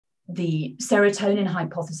the serotonin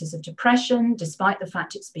hypothesis of depression, despite the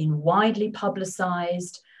fact it's been widely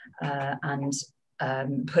publicized and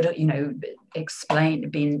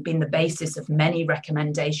explained, been the basis of many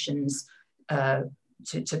recommendations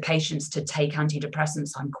to patients to take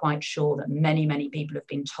antidepressants. I'm quite sure that many people have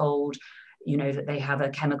been told, that they have a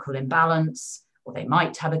chemical imbalance, or they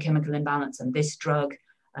might have a chemical imbalance, and this drug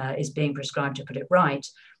is being prescribed to put it right.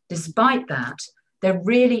 Despite that, there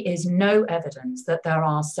really is no evidence that there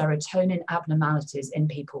are serotonin abnormalities in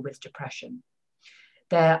people with depression.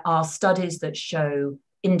 There are studies that show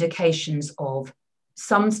indications of,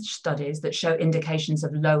 some studies that show indications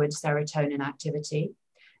of lowered serotonin activity.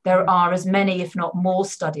 There are as many, if not more,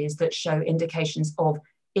 studies that show indications of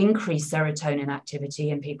increased serotonin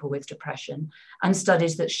activity in people with depression, and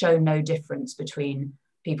studies that show no difference between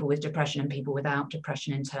people with depression and people without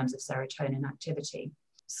depression in terms of serotonin activity.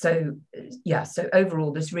 So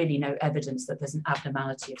overall, there's really no evidence that there's an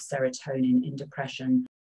abnormality of serotonin in depression.